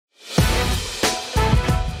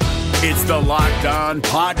It's the Locked On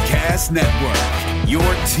Podcast Network, your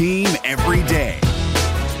team every day.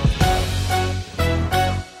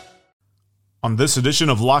 On this edition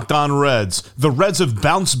of Locked On Reds, the Reds have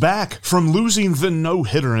bounced back from losing the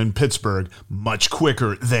no-hitter in Pittsburgh much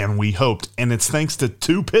quicker than we hoped, and it's thanks to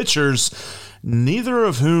two pitchers, neither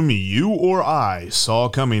of whom you or I saw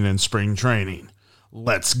coming in spring training.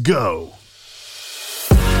 Let's go.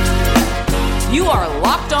 You are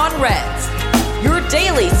Locked On Reds, your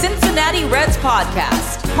daily Cincinnati Reds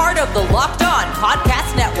podcast, part of the Locked On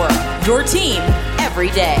Podcast Network, your team every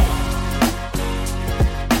day.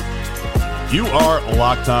 You are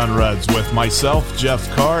Locked On Reds with myself, Jeff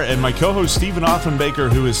Carr, and my co-host, Stephen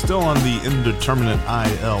Offenbaker, who is still on the indeterminate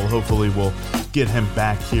IL. Hopefully we'll get him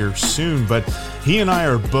back here soon, but he and I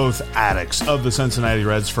are both addicts of the Cincinnati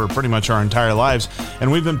Reds for pretty much our entire lives,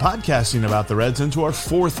 and we've been podcasting about the Reds into our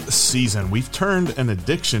fourth season. We've turned an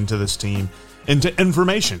addiction to this team into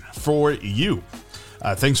information for you.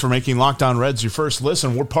 Thanks for making Locked On Reds your first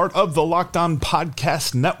listen. We're part of the Locked On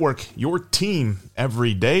Podcast Network, your team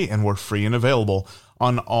every day, and we're free and available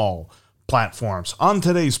on all platforms. On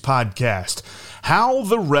today's podcast, how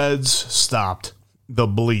the Reds stopped the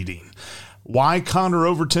bleeding, why Connor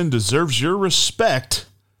Overton deserves your respect,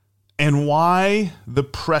 and why the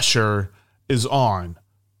pressure is on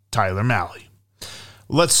Tyler Mahle.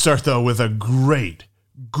 Let's start, though, with a great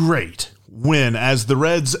win as the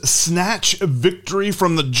Reds snatch a victory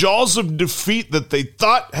from the jaws of defeat that they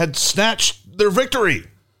thought had snatched their victory.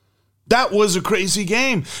 That was a crazy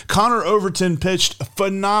game. Connor Overton pitched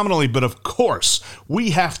phenomenally, but of course,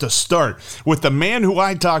 we have to start with the man who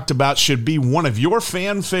I talked about should be one of your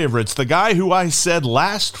fan favorites, the guy who I said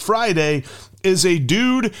last Friday is a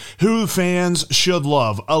dude who fans should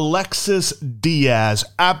love. Alexis Diaz,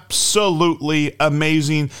 absolutely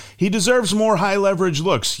amazing. He deserves more high leverage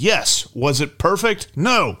looks. Yes. Was it perfect?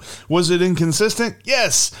 No. Was it inconsistent?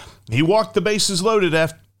 Yes. He walked the bases loaded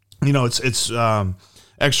after, it's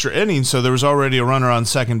extra innings, so there was already a runner on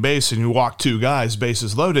second base, and he walked two guys,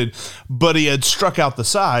 bases loaded, but he had struck out the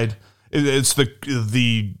side. It's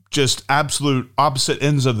the just absolute opposite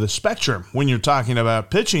ends of the spectrum when you're talking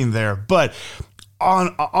about pitching there. But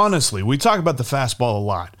honestly, we talk about the fastball a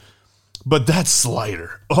lot, but that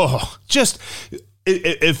slider,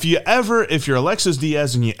 if you're Alexis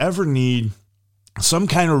Diaz and you ever need some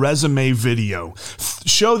kind of resume video,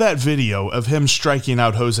 show that video of him striking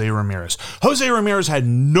out Jose Ramirez. Jose Ramirez had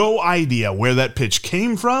no idea where that pitch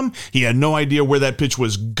came from. He had no idea where that pitch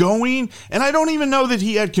was going. And I don't even know that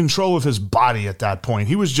he had control of his body at that point.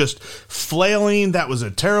 He was just flailing. That was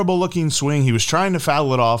a terrible looking swing. He was trying to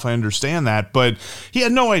foul it off. I understand that, but he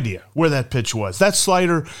had no idea where that pitch was. That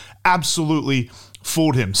slider absolutely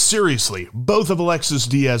fooled him. Seriously, both of Alexis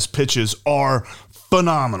Diaz's pitches are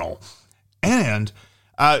phenomenal. And,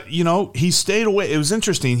 he stayed away. It was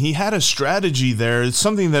interesting. He had a strategy there. It's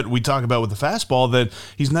something that we talk about with the fastball that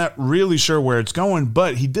he's not really sure where it's going,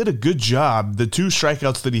 but he did a good job. The two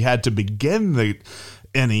strikeouts that he had to begin the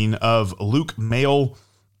inning of Luke Maile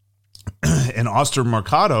and Oster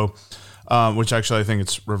Mercado, which actually I think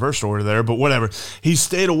it's reversed order there, but whatever. He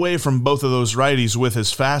stayed away from both of those righties with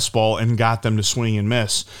his fastball and got them to swing and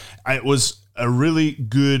miss. It was a really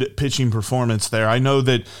good pitching performance there. I know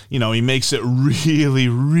that, he makes it really,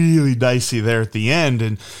 really dicey there at the end.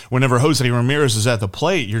 And whenever Jose Ramirez is at the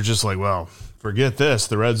plate, you're just like, well, forget this.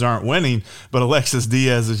 The Reds aren't winning. But Alexis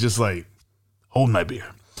Diaz is just like, hold my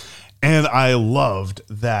beer. And I loved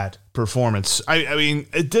that performance. I mean,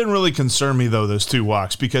 it didn't really concern me, though, those two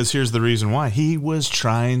walks, because here's the reason why. He was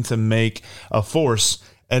trying to make a force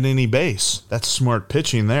at any base. That's smart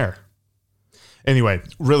pitching there. Anyway,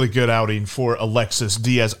 really good outing for Alexis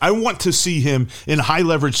Diaz. I want to see him in high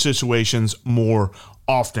leverage situations more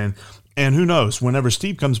often. And who knows, whenever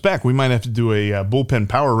Steve comes back, we might have to do a bullpen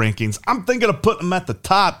power rankings. I'm thinking of putting him at the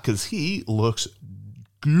top because he looks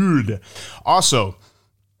good. Also,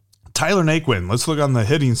 Tyler Naquin. Let's look on the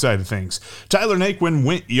hitting side of things. Tyler Naquin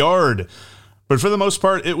went yard. But for the most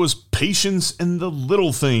part, it was patience in the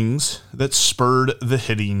little things that spurred the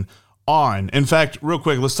hitting on. In fact, real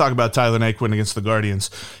quick, let's talk about Tyler Naquin against the Guardians.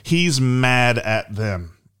 He's mad at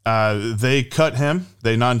them. They cut him,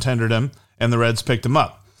 they non-tendered him, and the Reds picked him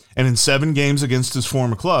up. And in 7 games against his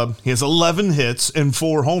former club, he has 11 hits and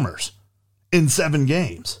 4 homers in 7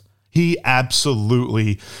 games. He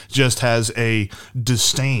absolutely just has a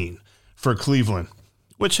disdain for Cleveland,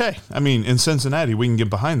 which, hey, I mean, in Cincinnati, we can get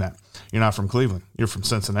behind that. You're not from Cleveland. You're from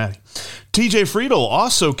Cincinnati. TJ Friedl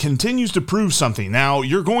also continues to prove something. Now,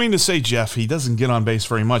 you're going to say, Jeff, he doesn't get on base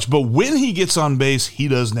very much, but when he gets on base, he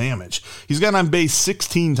does damage. He's gotten on base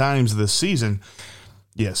 16 times this season.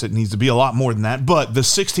 Yes, it needs to be a lot more than that, but the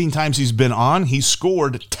 16 times he's been on, he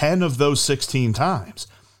scored 10 of those 16 times.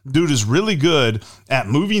 Dude is really good at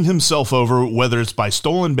moving himself over, whether it's by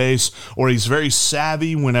stolen base or he's very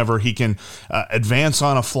savvy whenever he can advance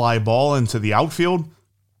on a fly ball into the outfield.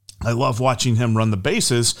 I love watching him run the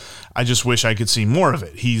bases. I just wish I could see more of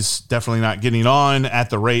it. He's definitely not getting on at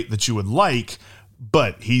the rate that you would like,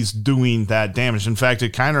 but he's doing that damage. In fact,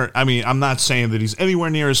 I'm not saying that he's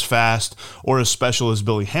anywhere near as fast or as special as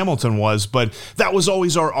Billy Hamilton was, but that was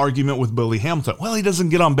always our argument with Billy Hamilton. Well, he doesn't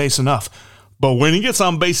get on base enough, but when he gets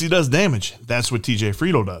on base, he does damage. That's what TJ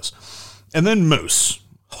Friedl does. And then Moose.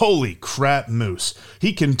 Holy crap, Moose.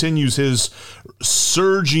 He continues his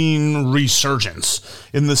surging resurgence.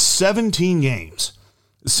 In the 17 games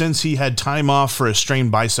since he had time off for a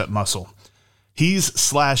strained bicep muscle, he's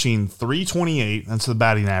slashing .328, that's the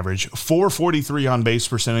batting average, .443 on base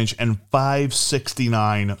percentage, and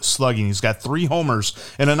 .569 slugging. He's got 3 homers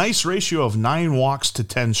and a nice ratio of 9 walks to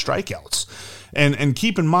 10 strikeouts. And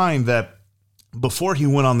keep in mind that before he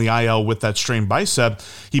went on the IL with that strained bicep,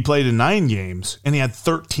 he played in 9 games, and he had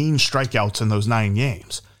 13 strikeouts in those 9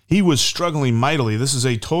 games. He was struggling mightily. This is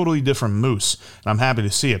a totally different Moose, and I'm happy to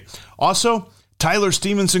see it. Also, Tyler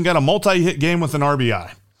Stevenson got a multi-hit game with an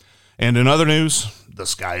RBI. And in other news, the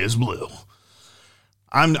sky is blue.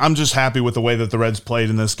 I'm just happy with the way that the Reds played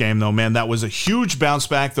in this game, though, man. That was a huge bounce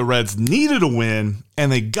back. The Reds needed a win, and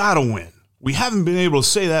they got to win. We haven't been able to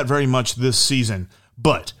say that very much this season,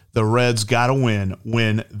 but the Reds got to win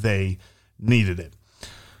when they needed it.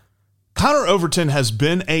 Connor Overton has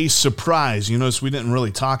been a surprise. You notice we didn't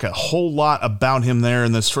really talk a whole lot about him there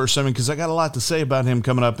in this first segment because I got a lot to say about him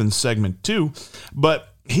coming up in segment 2.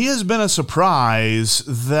 But he has been a surprise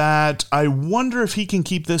that I wonder if he can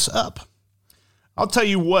keep this up. I'll tell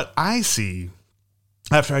you what I see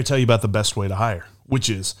after I tell you about the best way to hire, which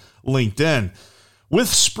is LinkedIn. With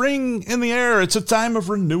spring in the air, it's a time of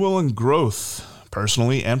renewal and growth,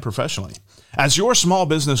 personally and professionally. As your small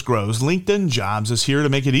business grows, LinkedIn Jobs is here to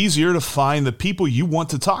make it easier to find the people you want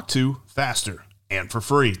to talk to faster and for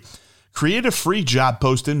free. Create a free job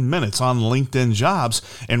post in minutes on LinkedIn Jobs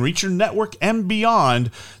and reach your network and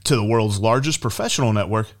beyond to the world's largest professional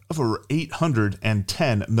network of over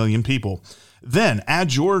 810 million people. Then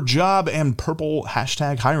add your job and purple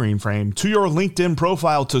hashtag hiring frame to your LinkedIn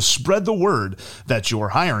profile to spread the word that you're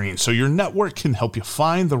hiring so your network can help you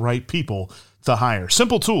find the right people to hire.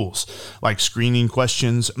 Simple tools like screening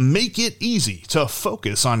questions make it easy to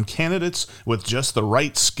focus on candidates with just the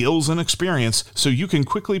right skills and experience so you can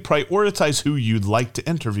quickly prioritize who you'd like to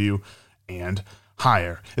interview and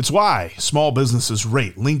hire. It's why small businesses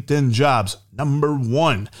rate LinkedIn Jobs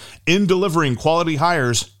 #1 in delivering quality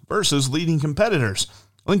hires versus leading competitors.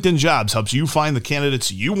 LinkedIn Jobs helps you find the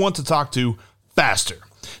candidates you want to talk to faster.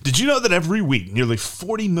 Did you know that every week nearly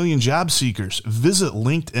 40 million job seekers visit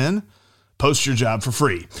LinkedIn? Post your job for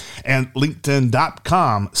free and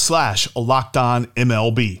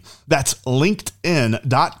linkedin.com/LockedOnMLB. That's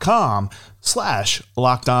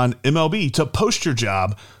linkedin.com/LockedOnMLB to post your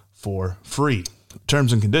job for free.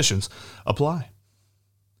 Terms and conditions apply.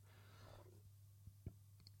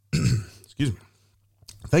 Excuse me.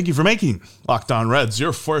 Thank you for making Locked On Reds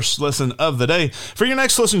your first listen of the day. For your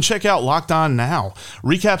next listen, check out Locked On Now.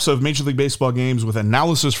 Recaps of Major League Baseball games with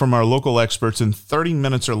analysis from our local experts in 30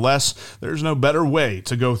 minutes or less. There's no better way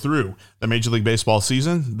to go through the Major League Baseball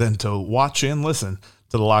season than to watch and listen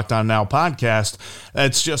to the Locked On Now podcast.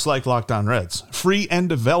 It's just like Locked On Reds, free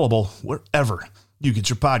and available wherever you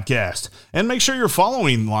get your podcast. And make sure you're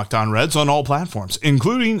following Locked On Reds on all platforms,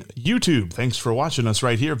 including YouTube. Thanks for watching us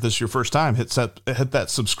right here. If this is your first time, hit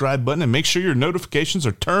that subscribe button and make sure your notifications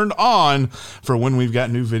are turned on for when we've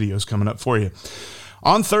got new videos coming up for you.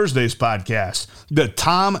 On Thursday's podcast, the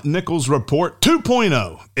Tom Nichols Report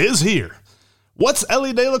 2.0 is here. What's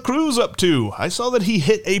Ellie De La Cruz up to? I saw that he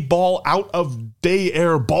hit a ball out of Day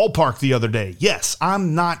Air Ballpark the other day. Yes,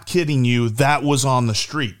 I'm not kidding you. That was on the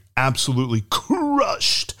street. Absolutely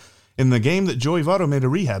crushed in the game that Joey Votto made a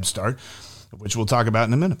rehab start, which we'll talk about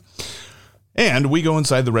in a minute. And we go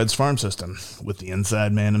inside the Reds farm system with the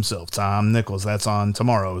inside man himself, Tom Nichols. That's on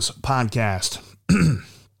tomorrow's podcast.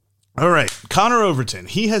 All right, Connor Overton.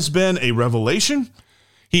 He has been a revelation.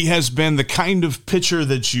 He has been the kind of pitcher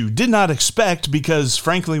that you did not expect because,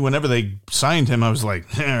 frankly, whenever they signed him, I was like,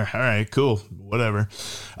 all right, cool, whatever.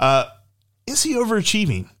 Is he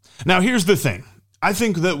overachieving? Now, here's the thing. I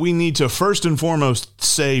think that we need to first and foremost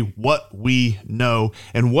say what we know,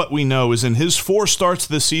 and what we know is in his 4 starts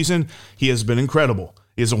this season, he has been incredible.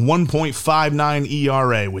 He has a 1.59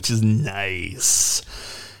 ERA, which is nice.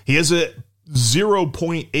 He has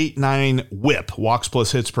 0.89 whip, walks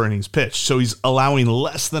plus hits per innings pitched. So he's allowing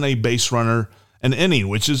less than a base runner an inning,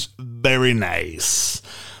 which is very nice.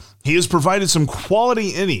 He has provided some quality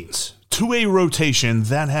innings to a rotation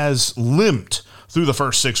that has limped through the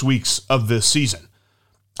first 6 weeks of this season.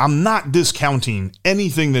 I'm not discounting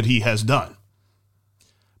anything that he has done,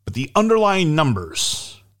 but the underlying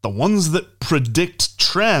numbers, the ones that predict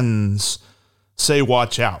trends, say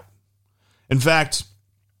watch out. In fact,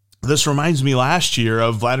 this reminds me last year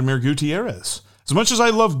of Vladimir Gutierrez. As much as I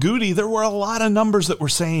love Goody, there were a lot of numbers that were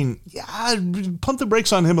saying, yeah, pump the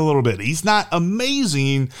brakes on him a little bit. He's not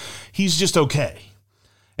amazing. He's just okay.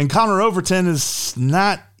 And Connor Overton is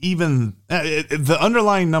not even, the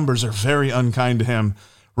underlying numbers are very unkind to him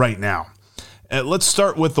right now. Let's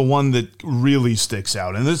start with the one that really sticks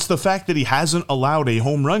out, and it's the fact that he hasn't allowed a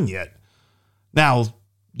home run yet. Now,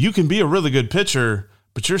 you can be a really good pitcher,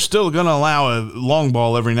 but you're still going to allow a long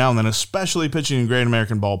ball every now and then, especially pitching in Great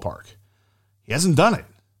American Ballpark. He hasn't done it.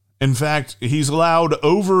 In fact, he's allowed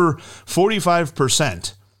over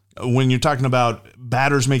 45%. When you're talking about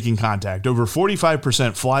batters making contact, over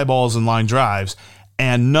 45% fly balls and line drives,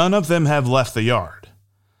 and none of them have left the yard.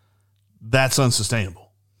 That's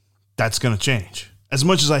unsustainable. That's going to change. As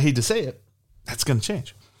much as I hate to say it, that's going to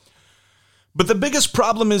change. But the biggest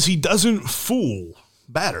problem is he doesn't fool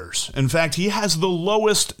batters. In fact, he has the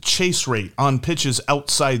lowest chase rate on pitches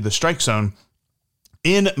outside the strike zone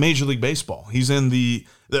in Major League Baseball. He's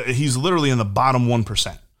literally in the bottom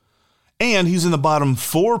 1%. And he's in the bottom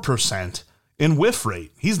 4% in whiff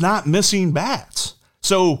rate. He's not missing bats.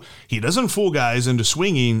 So he doesn't fool guys into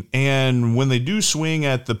swinging, and when they do swing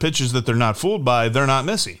at the pitches that they're not fooled by, they're not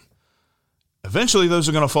missing. Eventually, those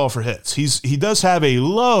are going to fall for hits. He does have a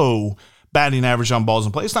low batting average on balls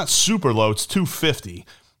in play. It's not super low. It's 250.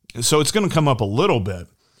 So it's going to come up a little bit.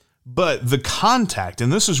 But the contact,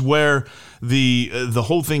 and this is where the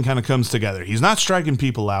whole thing kind of comes together. He's not striking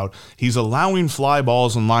people out. He's allowing fly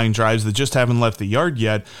balls and line drives that just haven't left the yard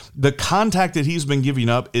yet. The contact that he's been giving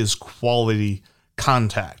up is quality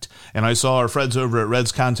contact. And I saw our friends over at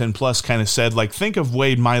Reds Content Plus kind of said, like, think of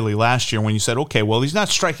Wade Miley last year when you said, okay, well, he's not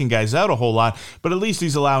striking guys out a whole lot, but at least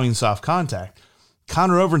he's allowing soft contact.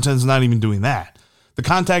 Connor Overton's not even doing that. The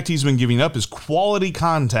contact he's been giving up is quality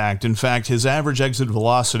contact. In fact, his average exit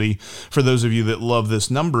velocity, for those of you that love this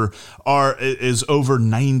number, is over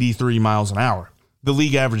 93 miles an hour. The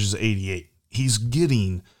league average is 88. He's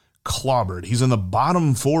getting clobbered. He's in the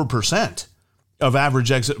bottom 4% of average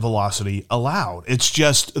exit velocity allowed. It's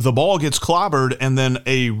just the ball gets clobbered and then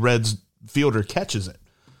a Reds fielder catches it.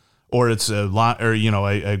 Or it's a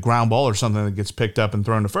ground ball or something that gets picked up and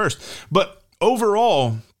thrown to first. But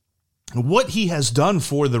overall, what he has done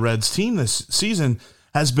for the Reds team this season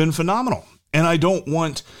has been phenomenal. And I don't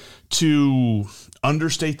want to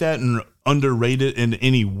understate that and underrate it in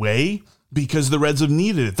any way, because the Reds have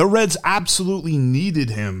needed it. The Reds absolutely needed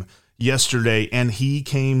him yesterday, and he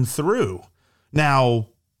came through. Now,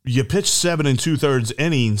 you pitch 7 2/3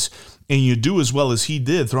 innings, and you do as well as he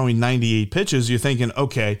did, throwing 98 pitches, you're thinking,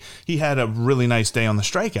 okay, he had a really nice day on the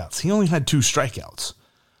strikeouts. He only had 2 strikeouts.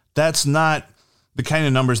 That's not the kind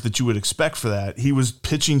of numbers that you would expect for that. He was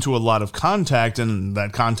pitching to a lot of contact, and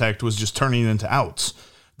that contact was just turning into outs.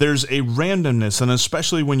 There's a randomness, and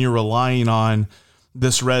especially when you're relying on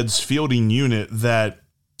this Reds fielding unit, that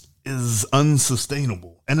is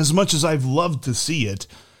unsustainable. And as much as I've loved to see it,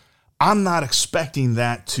 I'm not expecting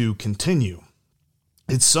that to continue.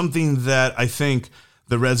 It's something that I think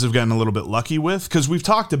the Reds have gotten a little bit lucky with, because we've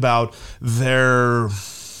talked about their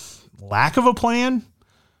lack of a plan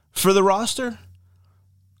for the roster.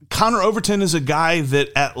 Connor Overton is a guy that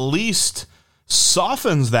at least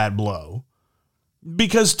softens that blow,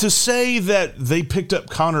 because to say that they picked up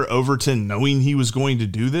Connor Overton knowing he was going to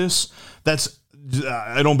do this,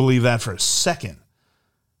 I don't believe that for a second.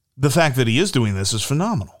 The fact that he is doing this is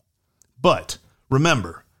phenomenal. But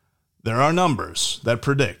remember, there are numbers that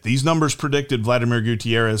predict. These numbers predicted Vladimir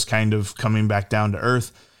Gutierrez kind of coming back down to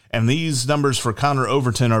earth. And these numbers for Connor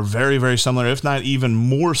Overton are very, very similar, if not even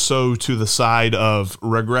more so, to the side of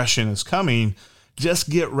regression is coming. Just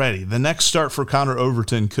get ready. The next start for Connor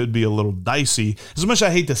Overton could be a little dicey. As much as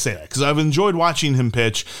I hate to say that, because I've enjoyed watching him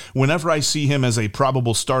pitch. Whenever I see him as a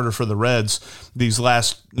probable starter for the Reds these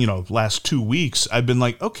last 2 weeks, I've been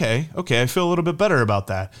like, okay, I feel a little bit better about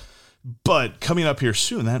that. But coming up here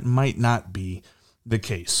soon, that might not be the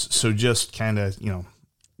case. So just kind of,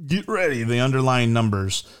 get ready. The underlying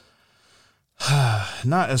numbers,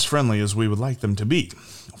 not as friendly as we would like them to be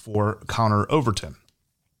for Connor Overton.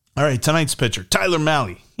 All right, tonight's pitcher, Tyler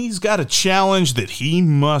Mahle. He's got a challenge that he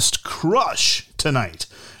must crush tonight.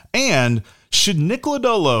 And Should Nick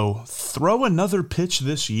Lodolo throw another pitch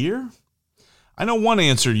this year? I know one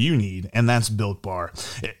answer you need, and that's Built Bar.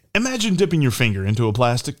 Imagine dipping your finger into a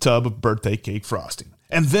plastic tub of birthday cake frosting,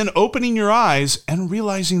 and then opening your eyes and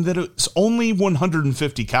realizing that it's only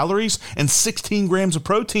 150 calories and 16 grams of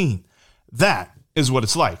protein. That is what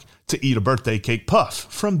it's like to eat a birthday cake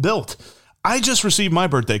puff from Built. I just received my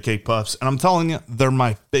birthday cake puffs, and I'm telling you, they're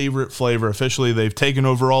my favorite flavor. Officially, they've taken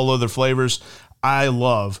over all other flavors. I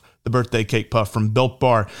love the birthday cake puff from Built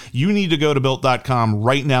Bar. You need to go to Built.com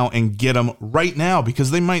right now and get them right now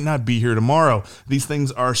because they might not be here tomorrow. These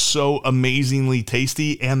things are so amazingly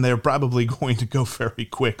tasty, and they're probably going to go very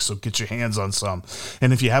quick, so get your hands on some.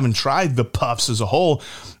 And if you haven't tried the puffs as a whole,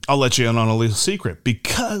 I'll let you in on a little secret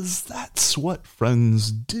because that's what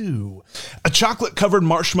friends do. A chocolate-covered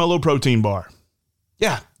marshmallow protein bar.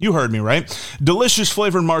 Yeah, you heard me right. Delicious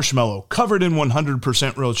flavored marshmallow covered in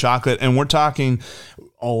 100% real chocolate, and we're talking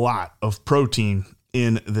a lot of protein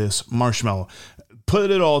in this marshmallow. Put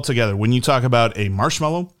it all together. When you talk about a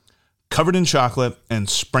marshmallow covered in chocolate and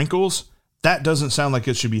sprinkles, that doesn't sound like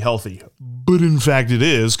it should be healthy. But in fact it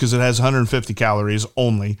is, because it has 150 calories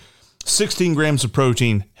only. 16 grams of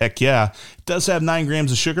protein, heck yeah. It does have 9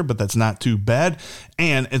 grams of sugar, but that's not too bad.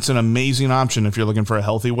 And it's an amazing option if you're looking for a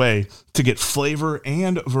healthy way to get flavor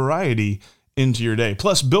and variety into your day.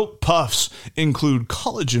 Plus, Built Puffs include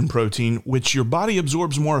collagen protein, which your body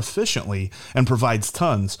absorbs more efficiently and provides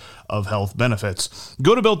tons of health benefits.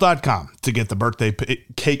 Go to Built.com to get the birthday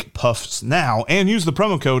cake puffs now and use the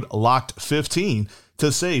promo code LOCKED15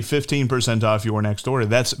 to save 15% off your next order.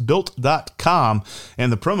 That's Built.com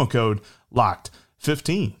and the promo code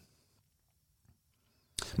LOCKED15.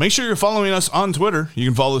 Make sure you're following us on Twitter. You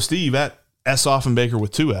can follow Steve at @SOffenbaker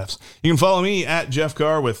with 2 Fs. You can follow me at Jeff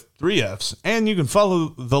Carr with 3 Fs. And you can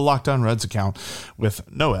follow the Locked On Reds account with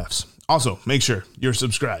no Fs. Also, make sure you're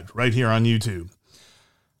subscribed right here on YouTube.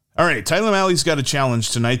 All right, Tyler Mahle's got a challenge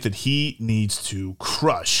tonight that he needs to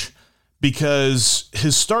crush because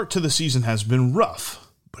his start to the season has been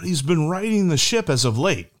rough, but he's been riding the ship as of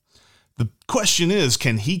late. The question is,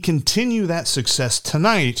 can he continue that success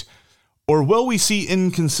tonight, or will we see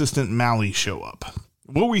inconsistent Mahle show up?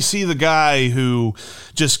 Will we see the guy who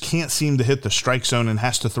just can't seem to hit the strike zone and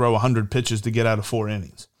has to throw 100 pitches to get out of 4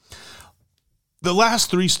 innings? The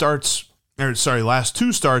last 2 starts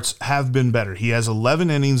have been better. He has 11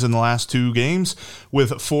 innings in the last 2 games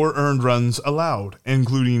with 4 earned runs allowed,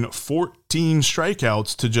 including 14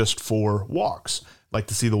 strikeouts to just 4 walks. Like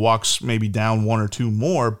to see the walks maybe down 1 or 2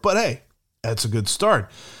 more, but hey, that's a good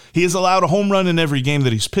start. He has allowed a home run in every game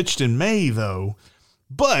that he's pitched in May, though.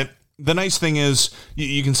 But the nice thing is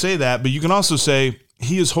you can say that, but you can also say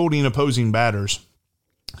he is holding opposing batters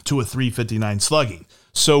to a .359 slugging.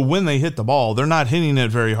 So when they hit the ball, they're not hitting it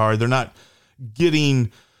very hard. They're not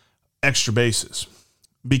getting extra bases.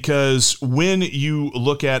 Because when you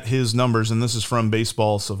look at his numbers, and this is from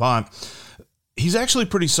Baseball Savant, he's actually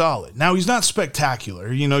pretty solid. Now, he's not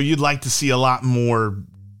spectacular. You know, you'd like to see a lot more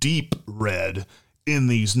deep red in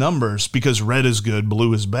these numbers because red is good,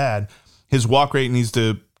 blue is bad. His walk rate needs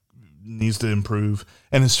to improve,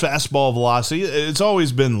 and his fastball velocity, it's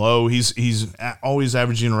always been low. He's always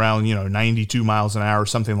averaging around 92 miles an hour,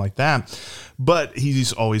 something like that, but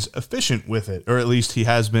he's always efficient with it, or at least he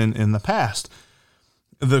has been in the past.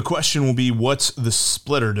 The question will be, what's the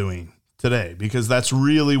splitter doing today? Because that's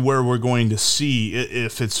really where we're going to see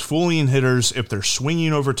if it's fooling hitters, if they're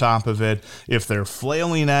swinging over top of it, if they're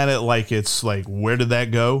flailing at it like it's like, where did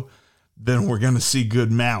that go? Then we're going to see good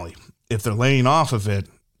Mahle. If they're laying off of it,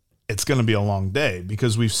 it's going to be a long day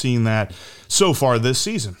because we've seen that so far this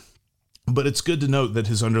season. But it's good to note that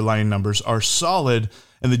his underlying numbers are solid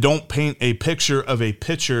and they don't paint a picture of a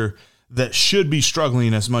pitcher that should be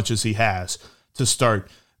struggling as much as he has to start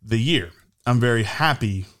the year. I'm very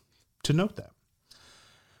happy to note that.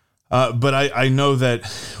 But I know that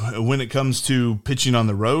when it comes to pitching on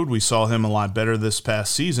the road, we saw him a lot better this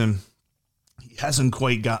past season. He hasn't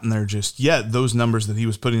quite gotten there just yet. Those numbers that he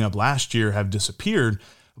was putting up last year have disappeared,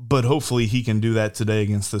 but hopefully he can do that today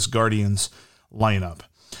against this Guardians lineup.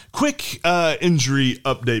 Quick injury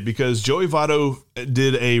update, because Joey Votto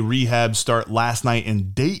did a rehab start last night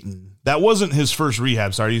in Dayton. That wasn't his first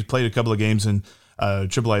rehab start. He played a couple of games in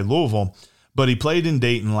AAA Louisville, but he played in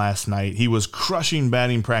Dayton last night. He was crushing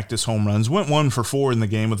batting practice home runs, went 1 for 4 in the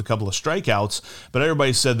game with a couple of strikeouts, but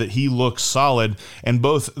everybody said that he looked solid, and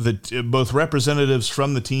both representatives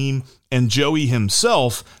from the team and Joey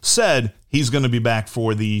himself said he's going to be back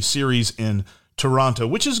for the series in Toronto,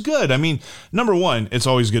 which is good. I mean, number one, it's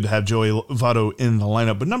always good to have Joey Votto in the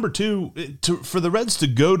lineup. But number two, for the Reds to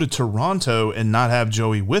go to Toronto and not have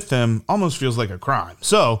Joey with them almost feels like a crime.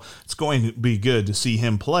 So it's going to be good to see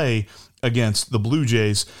him play against the Blue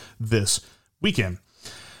Jays this weekend.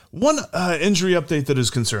 One injury update that is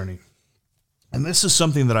concerning, and this is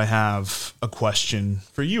something that I have a question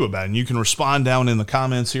for you about, and you can respond down in the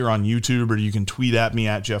comments here on YouTube, or you can tweet at me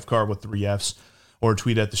at Jeff Carr with 3 Fs, or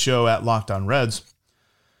tweet at the show at Locked On Reds.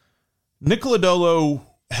 Nick Lodolo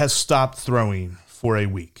has stopped throwing for a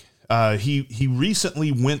week. He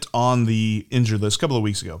recently went on the injured list a couple of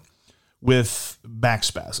weeks ago with back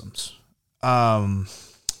spasms.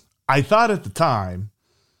 I thought at the time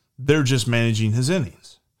they're just managing his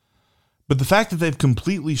innings. But the fact that they've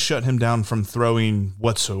completely shut him down from throwing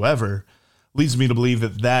whatsoever leads me to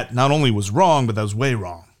believe that not only was wrong, but that was way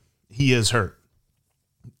wrong. He is hurt.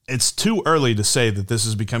 It's too early to say that this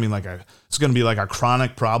is becoming it's going to be like a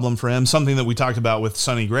chronic problem for him. Something that we talked about with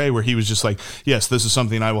Sonny Gray, where he was just like, yes, this is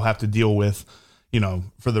something I will have to deal with,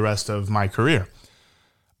 for the rest of my career.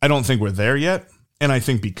 I don't think we're there yet. And I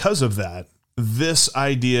think because of that, this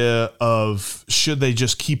idea of should they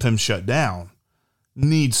just keep him shut down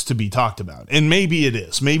needs to be talked about. And maybe it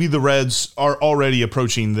is. Maybe the Reds are already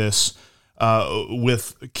approaching this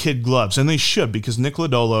with kid gloves, and they should, because Nick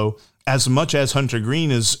Lodolo, as much as Hunter Green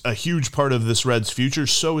is a huge part of this Reds future,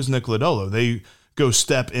 so is Nick Lodolo. They go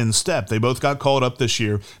step in step. They both got called up this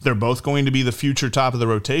year. They're both going to be the future top of the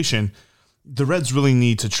rotation. The Reds really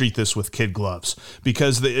need to treat this with kid gloves,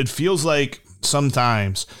 because it feels like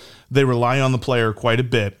sometimes they rely on the player quite a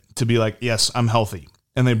bit to be like, yes, I'm healthy.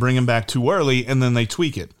 And they bring him back too early, and then they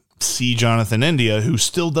tweak it. See Jonathan India, who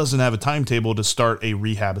still doesn't have a timetable to start a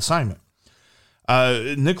rehab assignment.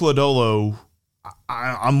 Nick Lodolo,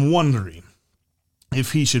 I'm wondering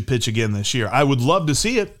if he should pitch again this year. I would love to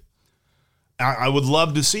see it. I would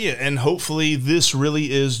love to see it. And hopefully this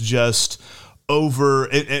really is just over,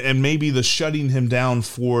 and maybe the shutting him down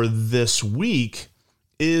for this week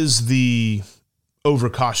is the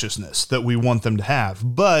overcautiousness that we want them to have.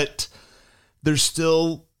 But there's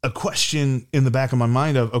still a question in the back of my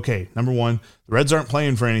mind of, okay, number one, the Reds aren't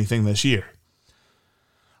playing for anything this year.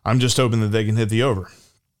 I'm just hoping that they can hit the over.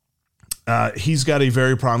 He's got a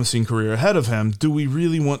very promising career ahead of him. Do we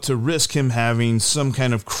really want to risk him having some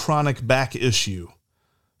kind of chronic back issue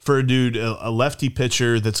for a dude, a lefty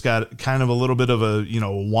pitcher that's got kind of a little bit of a,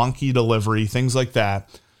 wonky delivery, things like that?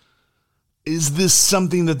 Is this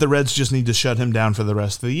something that the Reds just need to shut him down for the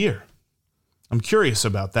rest of the year? I'm curious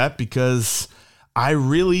about that, because I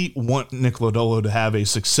really want Nick Lodolo to have a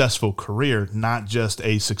successful career, not just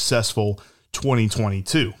a successful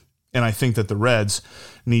 2022. And I think that the Reds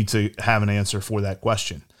need to have an answer for that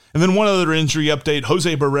question. And then one other injury update.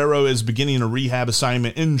 Jose Barrero is beginning a rehab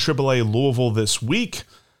assignment in AAA Louisville this week.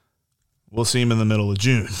 We'll see him in the middle of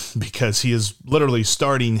June, because he is literally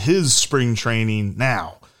starting his spring training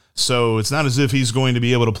now. So it's not as if he's going to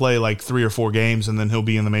be able to play like 3 or 4 games and then he'll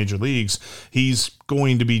be in the major leagues. He's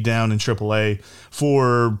going to be down in AAA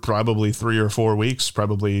for probably 3 or 4 weeks,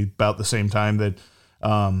 probably about the same time that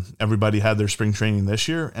everybody had their spring training this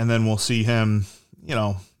year. And then we'll see him,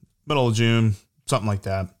 middle of June, something like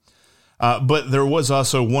that. But there was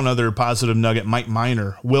also one other positive nugget. Mike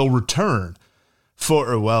Minor will return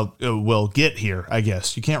will get here, I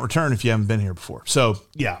guess. You can't return if you haven't been here before. So,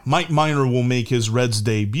 yeah, Mike Minor will make his Reds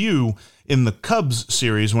debut in the Cubs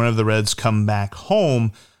series whenever the Reds come back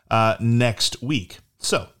home next week.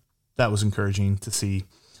 So, that was encouraging to see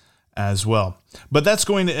as well. But that's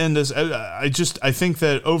going to end us. I think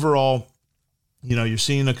that overall, you're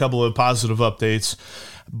seeing a couple of positive updates,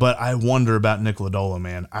 but I wonder about Nick Lodolo,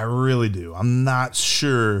 man. I really do. I'm not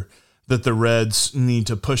sure that the Reds need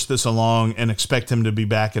to push this along and expect him to be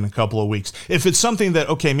back in a couple of weeks. If it's something that,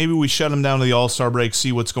 okay, maybe we shut him down to the All-Star break,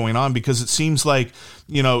 see what's going on, because it seems like,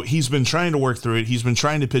 he's been trying to work through it. He's been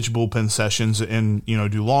trying to pitch bullpen sessions and,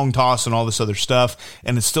 do long toss and all this other stuff,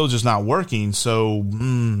 and it's still just not working. So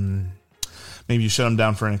maybe you shut him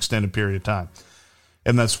down for an extended period of time.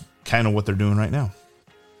 And that's kind of what they're doing right now.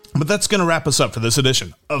 But that's going to wrap us up for this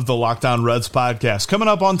edition of the Locked On Reds podcast. Coming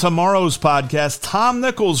up on tomorrow's podcast, Tom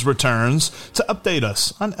Nichols returns to update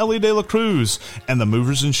us on Ellie De La Cruz and the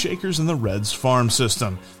movers and shakers in the Reds farm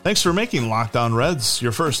system. Thanks for making Locked On Reds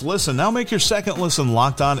your first listen. Now make your second listen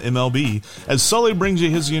Locked On MLB, as Sully brings you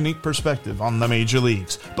his unique perspective on the major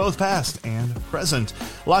leagues, both past and present.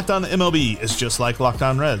 Locked On MLB is just like Locked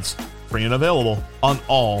On Reds, free and available on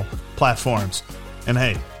all platforms. And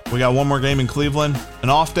hey, we got one more game in Cleveland, an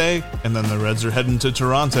off day, and then the Reds are heading to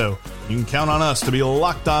Toronto. You can count on us to be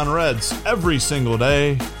Locked On Reds every single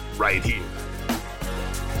day, right here.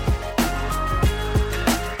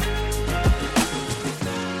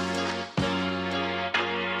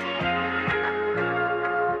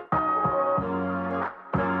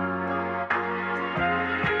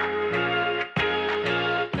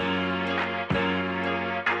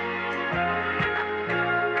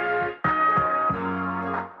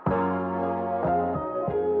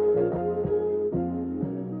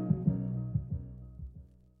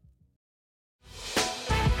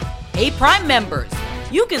 Hey, Prime members,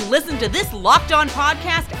 you can listen to this Locked On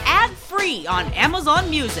podcast ad-free on Amazon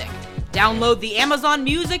Music. Download the Amazon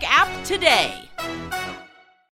Music app today.